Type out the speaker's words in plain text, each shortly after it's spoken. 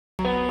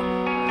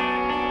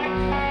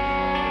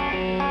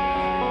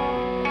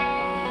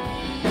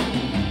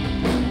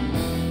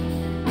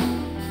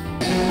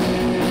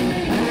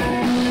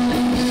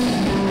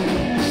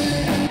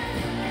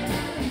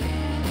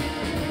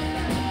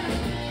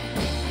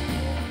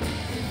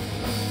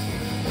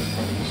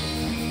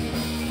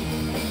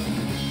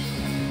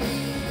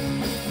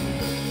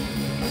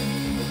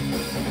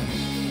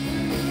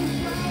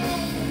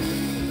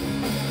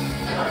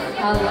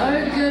Hello,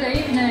 good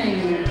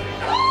evening.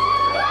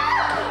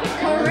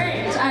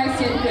 Correct, I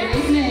said good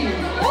evening.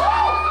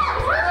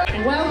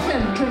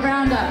 Welcome to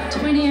Roundup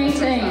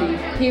 2018.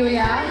 Here we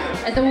are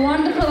at the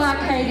wonderful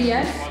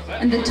Arcadia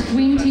in the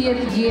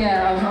 20th year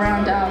of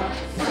Roundup.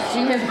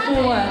 We have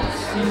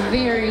 4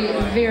 very,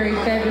 very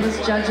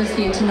fabulous judges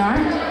here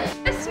tonight.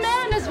 This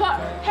man is what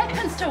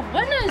happens to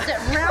winners at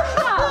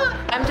Roundup.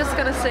 I'm just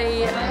going to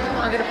see,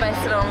 I'm going to base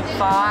it on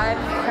 5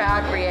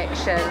 crowd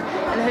reaction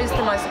and who's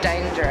the most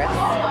dangerous.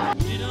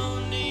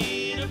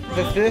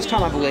 The first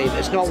time I believe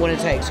it's not winner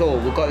takes all.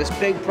 We've got this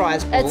big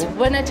prize pool. It's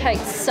winner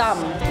takes some.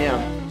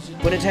 Yeah.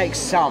 Winner takes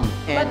some.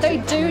 And but they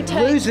do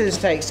take... losers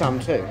take some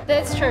too.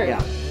 That's true.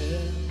 Yeah.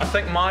 I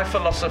think my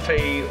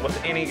philosophy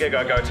with any gig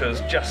I go to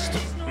is just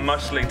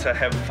mostly to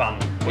have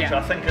fun, which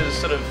I think is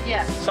sort of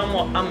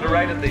somewhat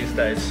underrated these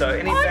days. So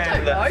any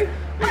band that...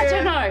 I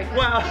don't know.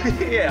 Well,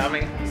 yeah, I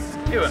mean,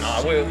 you and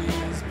I,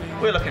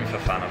 we're looking for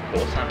fun, of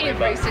course, aren't we?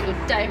 Every single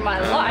day of my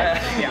life.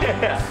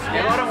 Yeah,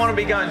 I don't want to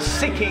be going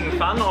seeking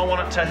fun, I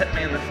want it to hit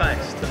me in the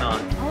face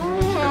tonight.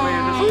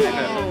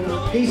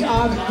 Oh. These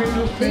are the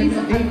criminal teams,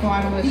 the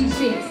finalists,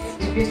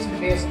 the best of the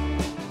best.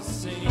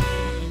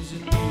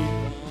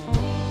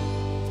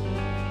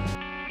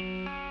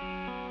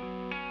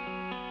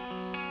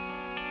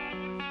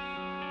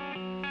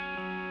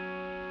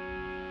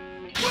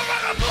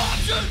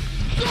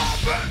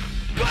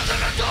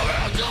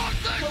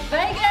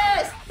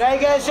 Vegas!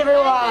 Vegas,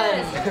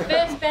 everyone!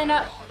 First band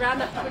up,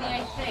 Roundup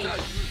 2018.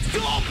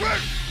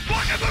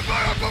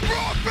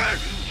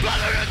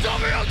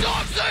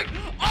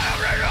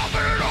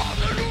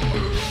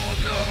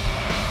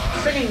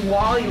 Singing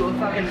while you were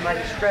fucking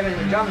like strumming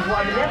the drums, well,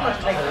 I mean that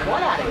must take a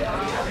lot out of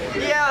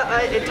you. Yeah,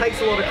 it takes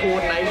a lot of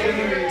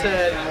coordination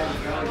to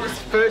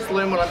just first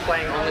learn what I'm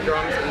playing on the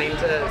drums and then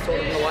to sort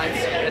of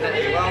nuance in it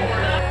as well.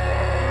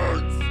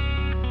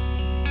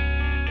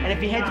 And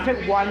if you had to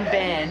pick one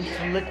band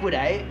to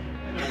liquidate...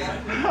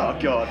 Oh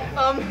god.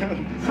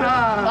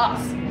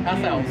 Us.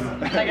 Ourselves.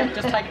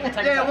 Just take it.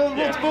 Yeah,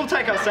 we'll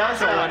take ourselves,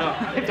 so why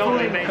not? Don't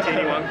really mean to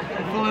anyone.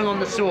 Falling on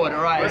the sword,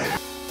 alright.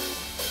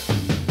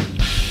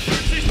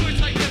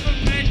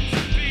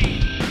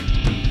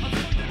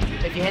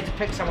 If you had to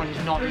pick someone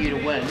who's not you to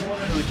win,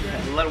 who would you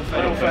pick? Little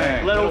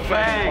Fang. Little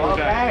Fang.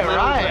 Okay,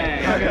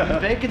 right.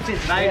 Big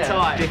consensus. Name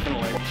tight.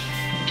 Definitely.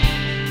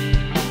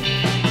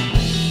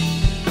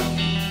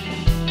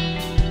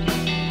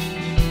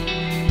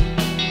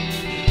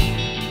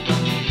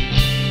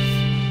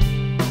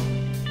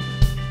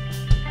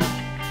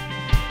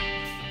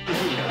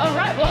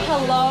 Alright, well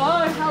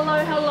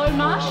hello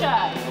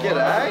Marsha.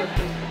 G'day.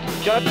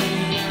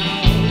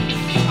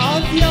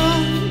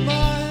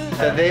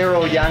 So they're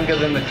all younger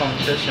than the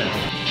competition.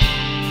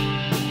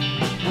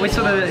 We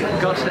sort of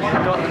got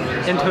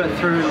into it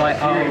through like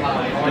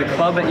the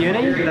club at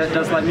uni that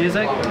does like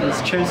music.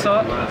 It's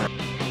Tuneside.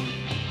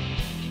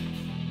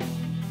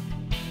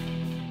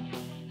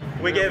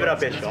 We gave it our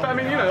best shot. I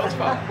mean, you know, it's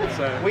fun.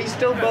 So. We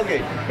still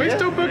boogied. We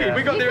still boogied. Yeah.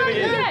 We got there in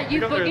the end. Yeah,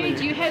 you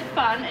boogied, you had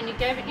fun, and you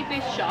gave it your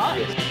best shot.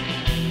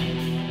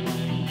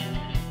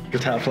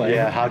 Guitar player.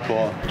 Yeah,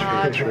 hardcore.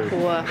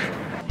 Hardcore.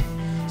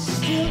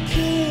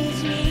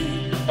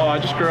 Oh, I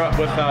just grew up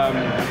with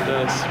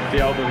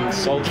the album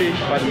Salty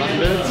by the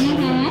Mockingbirds,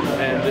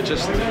 and it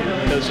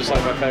was just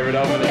like my favourite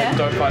album. And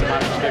Don't Fight a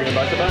March was bigger than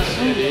both of us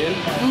at the end.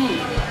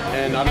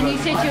 And you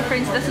said to your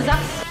friends, "This is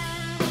us."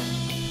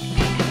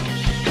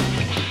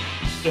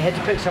 If you had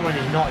to pick someone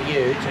who's not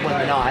you to win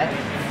the night,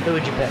 who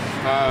would you pick?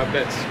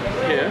 That's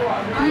here.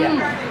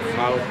 Yeah.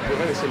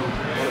 We've only seen one of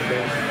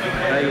them.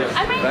 Vegas. I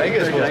mean,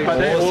 Vegas was but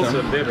they're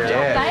awesome. They're they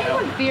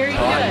were very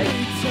good.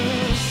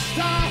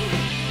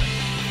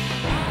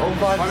 All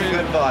vibes are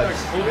good vibes.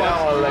 We don't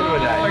want to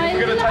liquidate.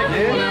 We're going to take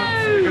anyone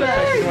else. We're going to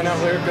take anyone else.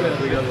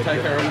 We're going to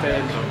take our own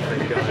band.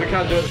 We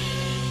can't do it.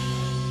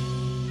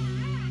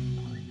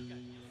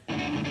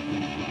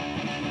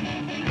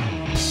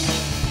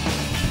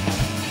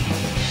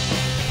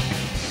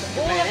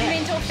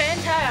 Mental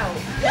fantail.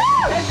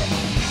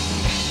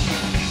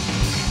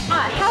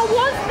 How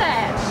was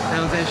that?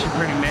 That was actually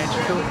pretty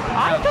magical.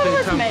 I thought it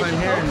was magical.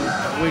 Here and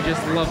we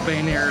just love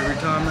being here every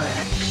time.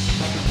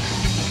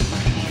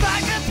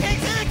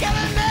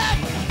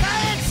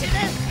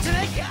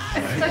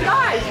 So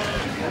guys,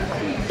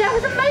 that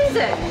was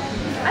amazing.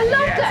 I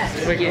loved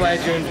it. We're glad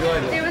you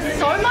enjoyed it. There was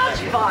so much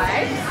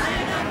vibes.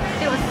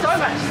 There was so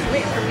much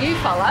sweat from you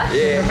fella.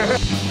 Yeah.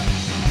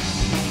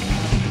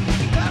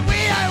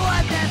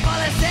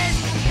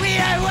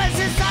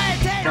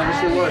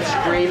 Obviously a lot of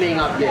screaming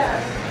up there.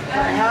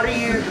 How do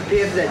you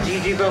prepare for that? Do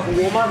you do vocal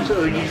warm-ups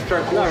or do you just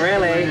throw chords? Not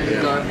really.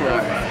 Go for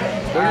it.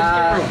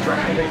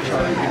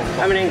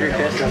 I'm an angry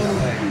person.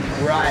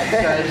 Right, so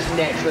it just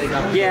naturally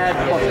comes. Yeah, it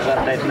pops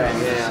up day to day.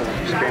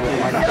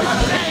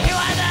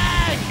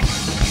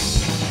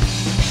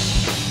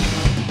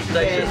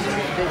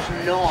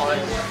 There's not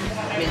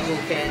mental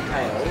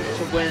fantail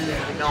to win the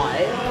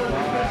night.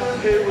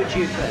 Who would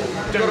you pick?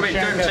 It's got to be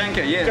Doom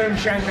Shanker, yeah. Doom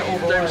Shanker all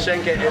the way. Doom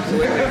Shanker,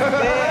 absolutely.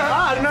 Yeah.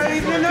 Oh, no,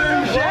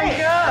 Doom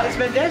Shanker. It's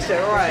fantastic,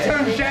 alright.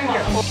 Doom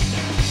Shanker.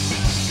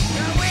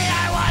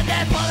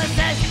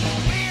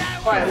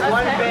 Right,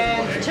 one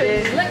band to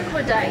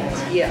liquidate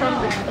from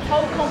the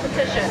whole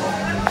competition.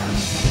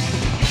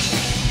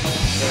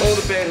 All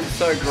the bands are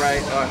so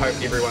great, I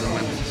hope everyone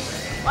wins.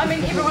 I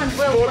mean, everyone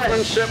will win.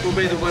 Sportsmanship will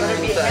be the winner of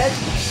the day.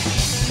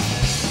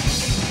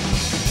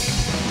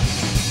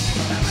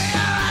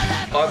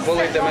 I've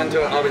bullied them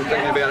into it. I've been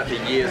thinking about it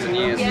for years and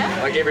years.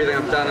 Yeah? Like everything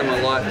I've done in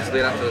my life has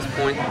led up to this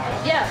point.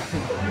 Yeah.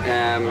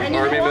 I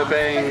remember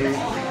being...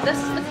 This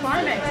is the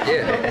climax of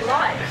Yeah. your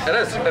life. It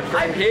is. But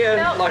from here,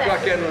 like I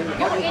can...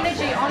 Your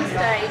energy on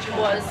stage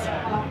was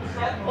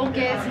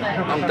orgasmic.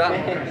 I'm done.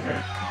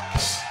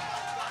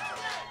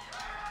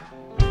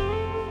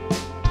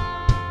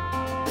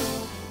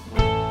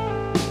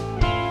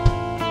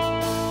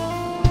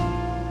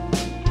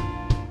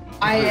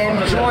 I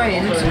am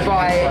joined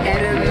by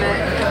Adam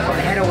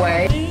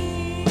Hattaway.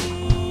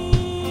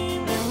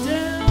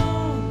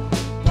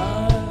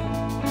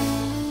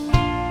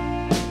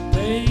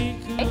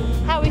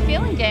 How are we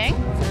feeling, gang?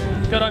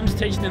 Good, I'm just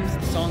teaching them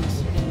the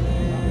songs.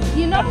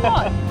 You know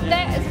what?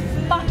 That is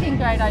a fucking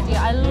great idea.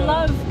 I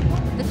love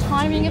the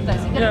timing of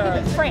this. You're going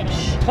to keep it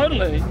fresh.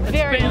 Totally. It's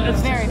Very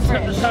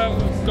fresh. It's how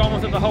I've gone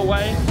with it the whole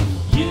way.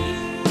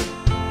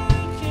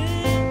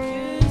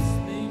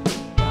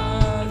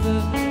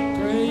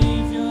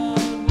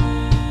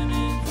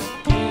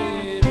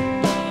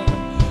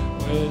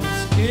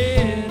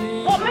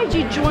 What made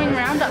you join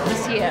Roundup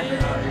this year?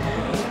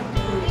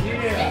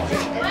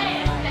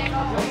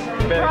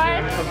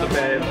 Brian? Of the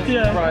band,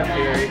 Yeah. Brian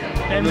Perry,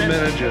 And the then-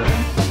 manager.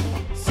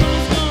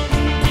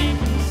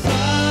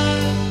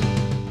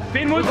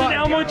 Ben Woods and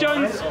Elmo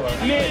Jones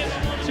met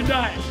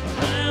tonight.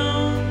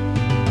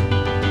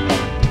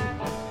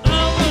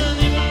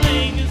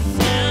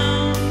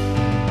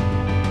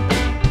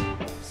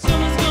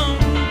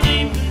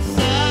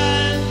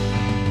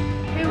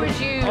 Who would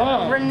you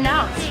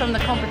renounce from the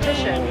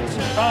competition?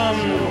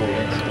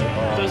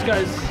 Those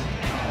guys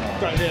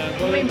right there.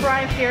 I mean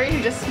Brian Ferry,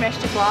 who just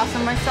smashed a glass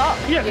on my sock.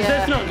 Yeah,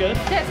 that's not good.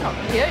 That's not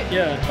cute.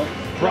 Yeah.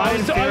 I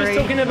was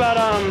talking about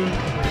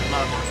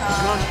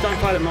Marsha, don't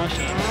fight at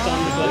Marsha.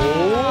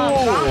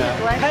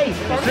 Hey,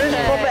 first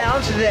proper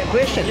answer to that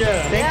question.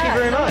 Yeah. Thank you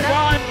very much.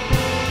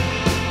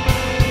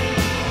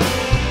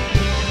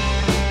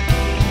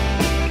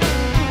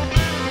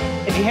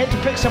 If you had to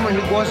pick someone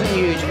who wasn't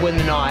you to win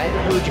the night,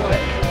 who would you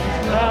pick?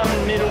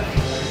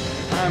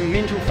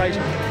 Mental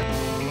fatal.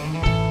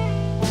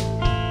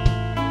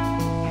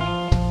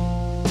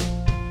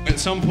 At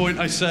some point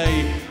I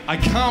say, I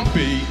can't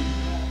be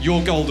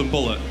your golden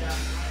bullet.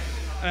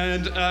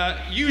 And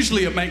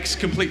usually it makes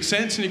complete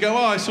sense and you go,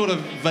 oh, I sort of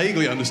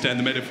vaguely understand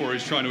the metaphor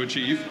he's trying to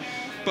achieve.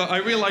 But I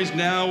realise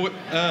now,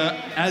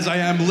 as I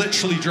am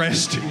literally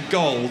dressed in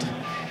gold,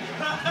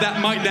 that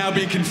might now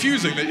be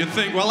confusing, that you'd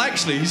think, well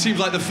actually, he seems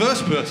like the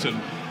first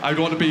person I'd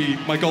want to be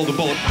my golden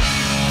bullet.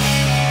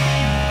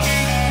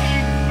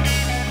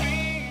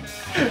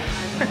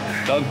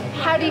 Done.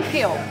 How do you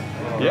feel?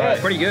 Yeah,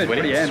 Pretty good.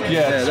 Pretty amped.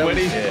 Yeah,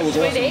 sweaty.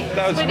 Sweaty?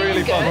 That was Sweaty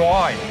really is fun. good.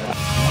 Why?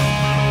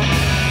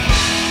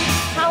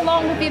 How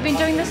long have you been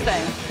doing this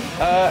thing?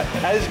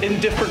 As in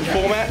different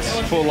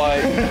formats for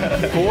like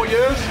 4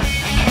 years.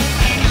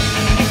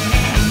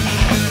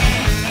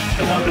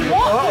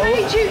 What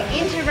made you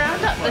enter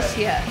Roundup this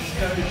year?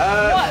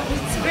 What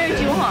spurred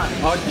you on?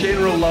 Our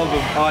general love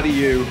of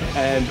RDU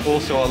and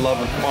also our love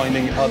of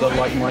finding other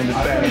like-minded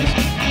bands.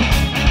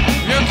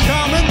 You're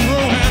coming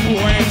through and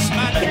waste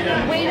my...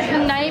 Where does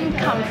the name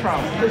come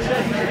from?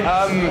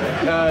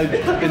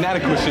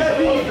 Inadequacy.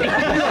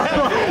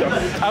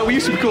 We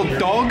used to be called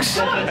Dogs,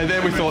 and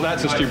then we thought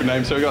that's a stupid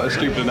name, so we got a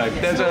stupider name.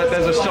 There's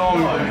a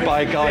song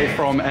by a guy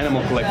from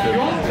Animal Collective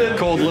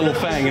called Little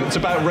Fang, and it's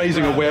about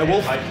raising a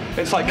werewolf.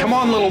 It's like, come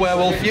on, little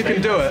werewolf, you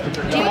can do it.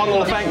 Come on,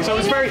 little Fang. So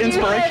it's very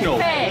inspirational.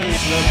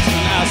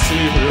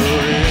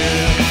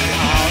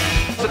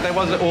 There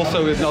was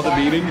also another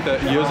meeting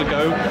that years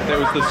ago, there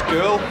was this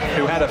girl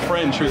who had a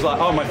friend. She was like,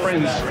 oh, my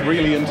friend's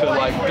really into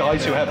like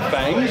guys who have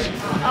fangs.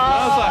 And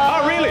I was like,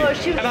 oh, really?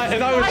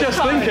 And I was just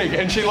thinking,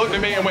 and she looked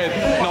at me and went,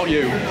 not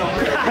you.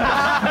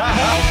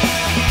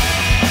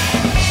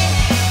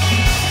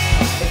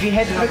 If you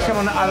had to pick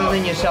someone other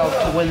than yourself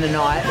to win the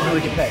night, who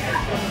would you pick?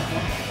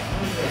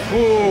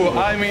 Ooh,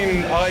 I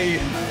mean, I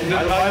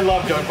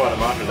love Don't Fight a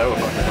Marsha. They were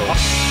fucking cool.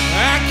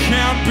 I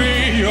can't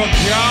be your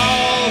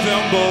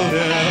golden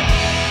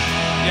bullet.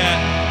 Yeah,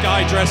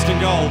 guy dressed in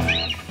gold.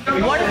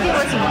 What if there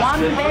was one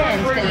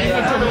band that you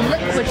had to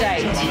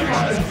liquidate?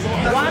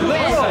 One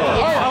band.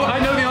 I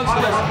know the answer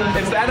to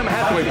this. It's the Adam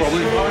Hattaway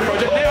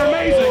project. They're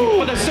amazing,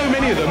 but there's so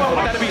many of them.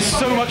 That'd be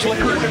so much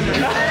liquid.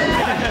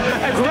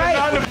 Great.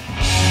 I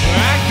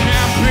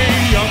can't be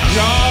your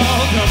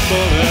golden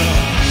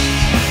bullet.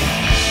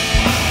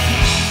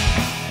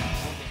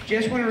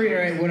 Just want to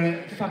reiterate what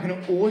a fucking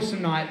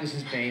awesome night this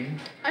has been.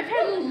 I've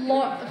had a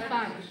lot of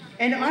fun.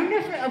 And I don't know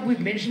if we've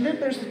mentioned it,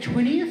 but it's the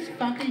 20th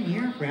fucking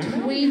year of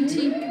Roundup.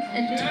 20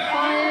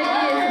 entire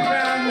years of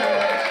Roundup.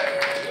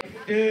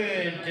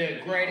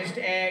 third greatest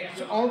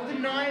act of the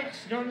night,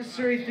 not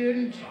necessarily third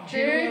in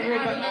general,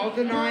 but of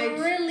the night,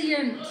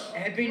 brilliant,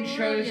 have been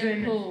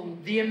chosen Paul.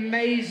 the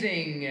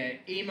amazing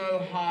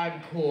emo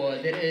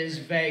hardcore that is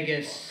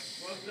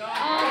Vegas.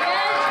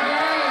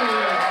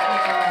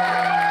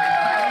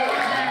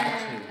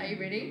 Are you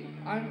ready?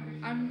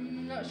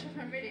 I'm not sure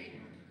if I'm ready.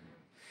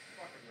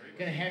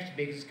 Gonna have to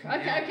be because it's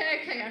coming out.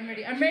 Okay, I'm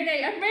ready.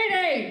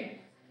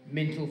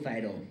 Mental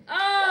Fatal.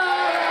 Oh!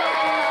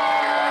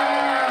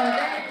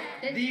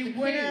 That's The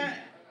winner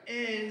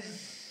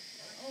is...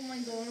 Oh my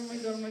god.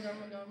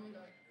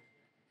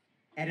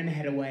 Adam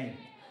Hattaway.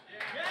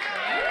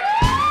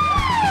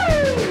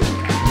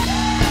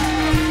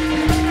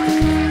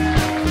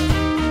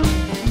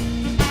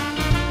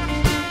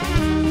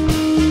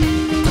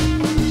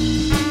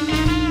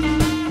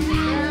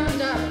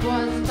 Roundup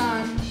was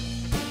fun.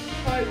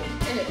 Hope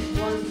it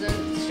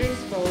wasn't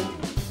stressful.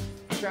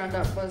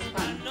 Roundup was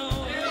fun.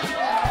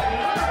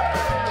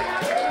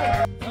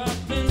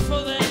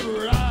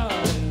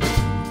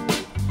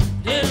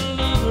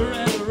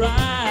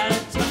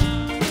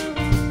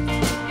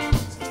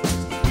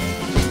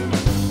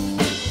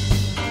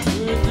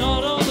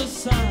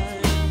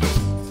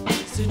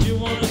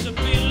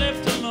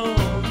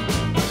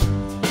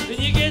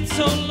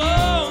 So long.